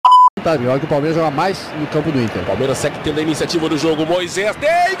Olha que o Palmeiras joga mais no campo do Inter. O Palmeiras segue tendo a iniciativa do jogo. Moisés,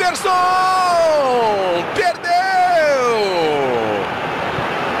 Daverson! Perdeu!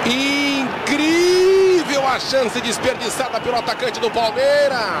 Incrível a chance desperdiçada pelo atacante do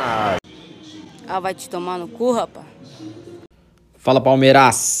Palmeiras. Ah, vai te tomar no cu, rapaz. Fala,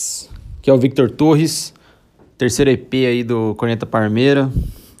 Palmeiras! Aqui é o Victor Torres, terceiro EP aí do Corneta Parmeira.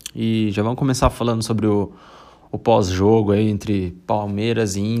 E já vamos começar falando sobre o pós-jogo aí entre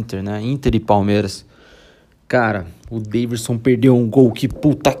Palmeiras e Inter, né? Inter e Palmeiras. Cara, o Daverson perdeu um gol, que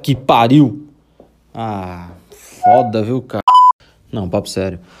puta que pariu. Ah, foda, viu, cara? Não, papo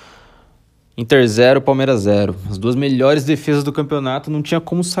sério. Inter 0, Palmeiras 0. As duas melhores defesas do campeonato, não tinha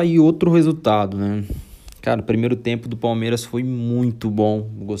como sair outro resultado, né? Cara, o primeiro tempo do Palmeiras foi muito bom.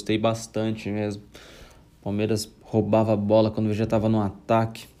 Gostei bastante mesmo. O Palmeiras roubava a bola quando já estava no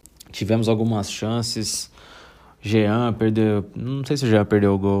ataque. Tivemos algumas chances. Jean perdeu... Não sei se o Jean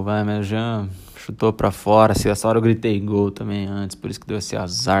perdeu o gol, mas o Jean chutou pra fora. Essa hora eu gritei gol também antes, por isso que deu esse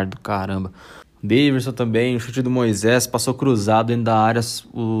azar do caramba. Daverson também, o chute do Moisés, passou cruzado dentro da área.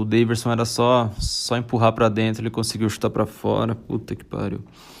 O Daverson era só empurrar pra dentro, ele conseguiu chutar pra fora. Puta que pariu.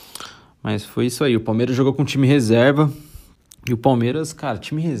 Mas foi isso aí, o Palmeiras jogou com time reserva. E o Palmeiras, cara,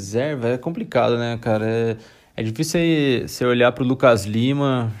 time reserva é complicado, né, cara? É difícil você olhar pro Lucas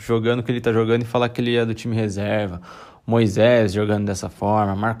Lima jogando o que ele tá jogando e falar que ele é do time reserva. Moisés jogando dessa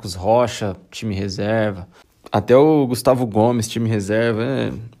forma, Marcos Rocha, time reserva. Até o Gustavo Gomes, time reserva.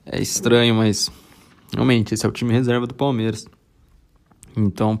 É estranho, mas realmente esse é o time reserva do Palmeiras.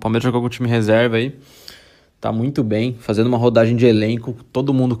 Então o Palmeiras jogou com o time reserva aí. Tá muito bem, fazendo uma rodagem de elenco,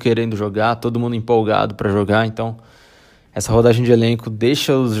 todo mundo querendo jogar, todo mundo empolgado pra jogar. Então essa rodagem de elenco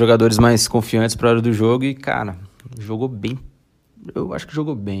deixa os jogadores mais confiantes para a hora do jogo e, cara, jogou bem. Eu acho que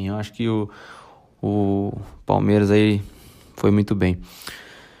jogou bem. Eu acho que o Palmeiras aí foi muito bem.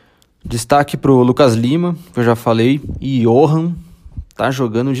 Destaque pro Lucas Lima, que eu já falei. E Johan, tá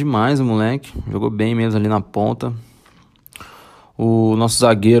jogando demais o moleque. Jogou bem mesmo ali na ponta. O nosso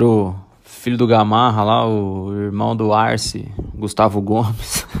zagueiro, filho do Gamarra lá, o irmão do Arce, Gustavo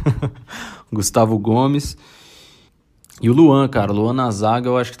Gomes. Gustavo Gomes. E o Luan, cara, o Luan na zaga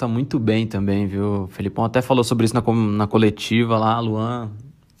eu acho que tá muito bem também, viu? O Felipão até falou sobre isso na coletiva lá. O Luan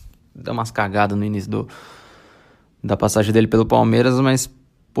deu umas cagadas no início da passagem dele pelo Palmeiras, mas,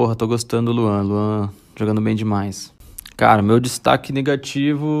 porra, tô gostando do Luan. Luan jogando bem demais. Cara, meu destaque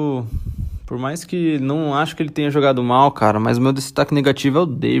negativo, por mais que não acho que ele tenha jogado mal, cara, mas o meu destaque negativo é o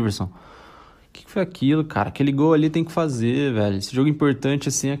Daverson. O que foi aquilo, cara? Aquele gol ali tem que fazer, velho. Esse jogo importante,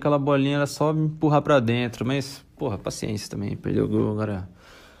 assim, aquela bolinha era só empurrar pra dentro, mas... Porra, paciência também, perdeu o gol,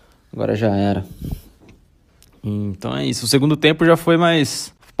 agora já era. Então é isso, o segundo tempo já foi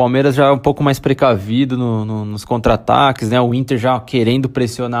mais... O Palmeiras já um pouco mais precavido nos contra-ataques, né? O Inter já querendo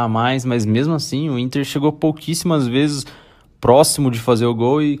pressionar mais, mas mesmo assim o Inter chegou pouquíssimas vezes próximo de fazer o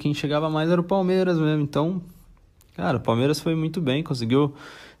gol e quem chegava mais era o Palmeiras mesmo. Então, cara, o Palmeiras foi muito bem, conseguiu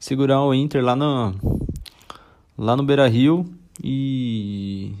segurar o Inter lá no Beira-Rio.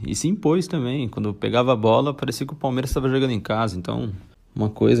 E se impôs também. Quando pegava a bola, parecia que o Palmeiras estava jogando em casa. Então, uma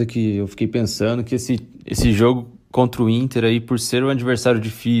coisa que eu fiquei pensando, que esse jogo contra o Inter aí, por ser um adversário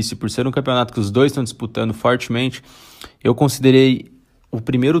difícil, por ser um campeonato que os dois estão disputando fortemente, eu considerei o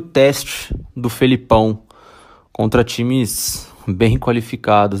primeiro teste do Felipão contra times bem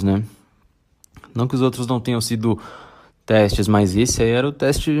qualificados, né? Não que os outros não tenham sido testes, mas esse aí era o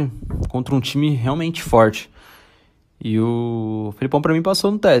teste contra um time realmente forte. E o Felipão pra mim passou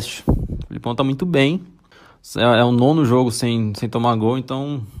no teste. O Felipão tá muito bem. É o nono jogo sem tomar gol,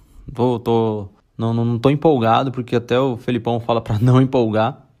 então não tô empolgado, porque até o Felipão fala pra não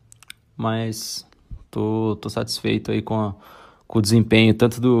empolgar. Mas tô satisfeito aí com o desempenho,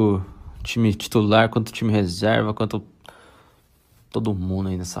 tanto do time titular, quanto do time reserva, quanto todo mundo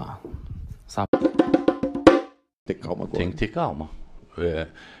aí nessa... Ter calma agora. Tem que ter calma.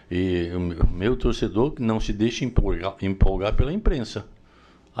 E o meu torcedor não se deixa empolgar pela imprensa.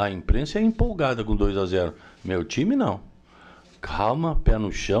 A imprensa é empolgada com 2-0. Meu time não. Calma, pé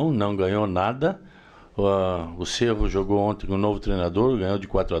no chão, não ganhou nada. O Cerro jogou ontem com o novo treinador, ganhou de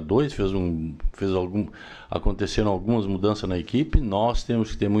 4-2, aconteceram algumas mudanças na equipe. Nós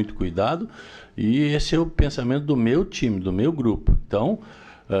temos que ter muito cuidado. E esse é o pensamento do meu time, do meu grupo. Então,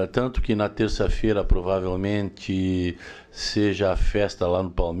 tanto que na terça-feira provavelmente seja a festa lá no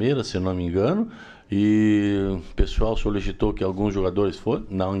Palmeiras, se não me engano, e o pessoal solicitou que alguns jogadores fossem.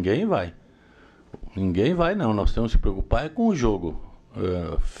 Não, ninguém vai. Ninguém vai não, nós temos que se preocupar com o jogo.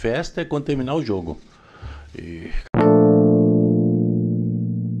 Festa é quando terminar o jogo.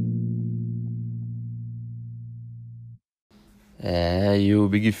 aí o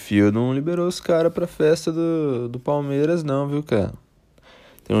Big Phil não liberou os caras pra festa do Palmeiras não, viu, cara?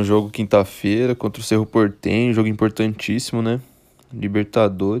 Tem um jogo quinta-feira contra o Cerro Porteño, jogo importantíssimo, né?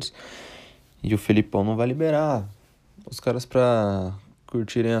 Libertadores. E o Felipão não vai liberar os caras pra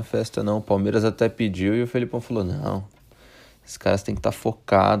curtirem a festa, não. O Palmeiras até pediu e o Felipão falou, não, esses caras têm que estar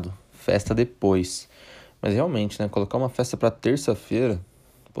focados, festa depois. Mas realmente, né, colocar uma festa pra terça-feira,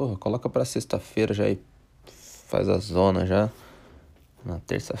 porra, coloca pra sexta-feira já e faz a zona já. Na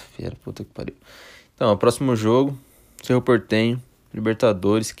terça-feira, puta que pariu. Então, o próximo jogo, Cerro Porteño,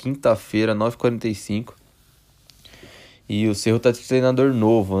 Libertadores, quinta-feira, 9h45. E o Cerro tá de treinador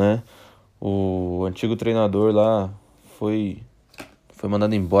novo, né? O antigo treinador lá foi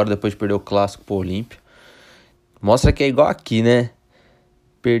mandado embora depois de perder o clássico pro Olímpia. Mostra que é igual aqui, né?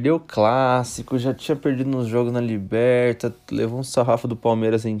 Perdeu o clássico, já tinha perdido nos jogos na Liberta, levou um sarrafo do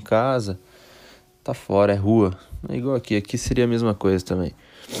Palmeiras em casa. Tá fora, é rua. É igual aqui, aqui seria a mesma coisa também.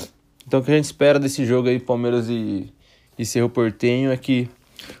 Então o que a gente espera desse jogo aí, Palmeiras e Cerro Porteño, é que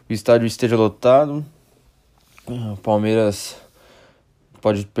o estádio esteja lotado. O Palmeiras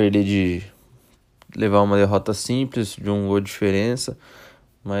pode perder de levar uma derrota simples, de um gol de diferença,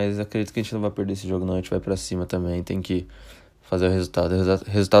 mas acredito que a gente não vai perder esse jogo não, a gente vai pra cima também, tem que fazer o resultado. O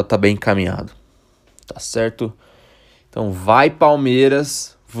resultado tá bem encaminhado, tá certo? Então vai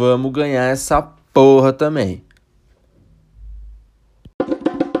Palmeiras, vamos ganhar essa porra também.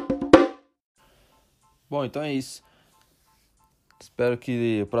 Bom, então é isso. Espero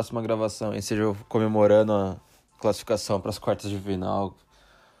que a próxima gravação aí seja comemorando a classificação para as quartas de final.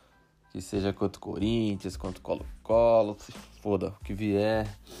 Que seja contra o Corinthians, contra o Colo-Colo. Foda, o que vier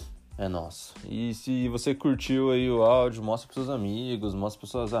é nosso. E se você curtiu aí o áudio, mostra pros seus amigos, mostra pras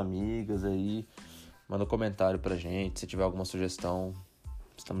suas amigas aí. Manda um comentário pra gente. Se tiver alguma sugestão,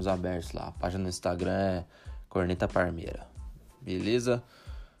 estamos abertos lá. A página no Instagram é Corneta Parmeira. Beleza?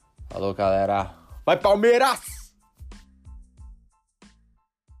 Falou, galera. Vai, Palmeiras!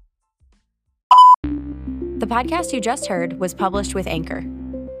 The podcast you just heard was published with Anchor.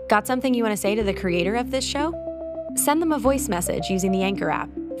 Got something you want to say to the creator of this show? Send them a voice message using the Anchor app,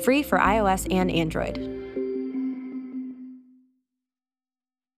 free for iOS and Android.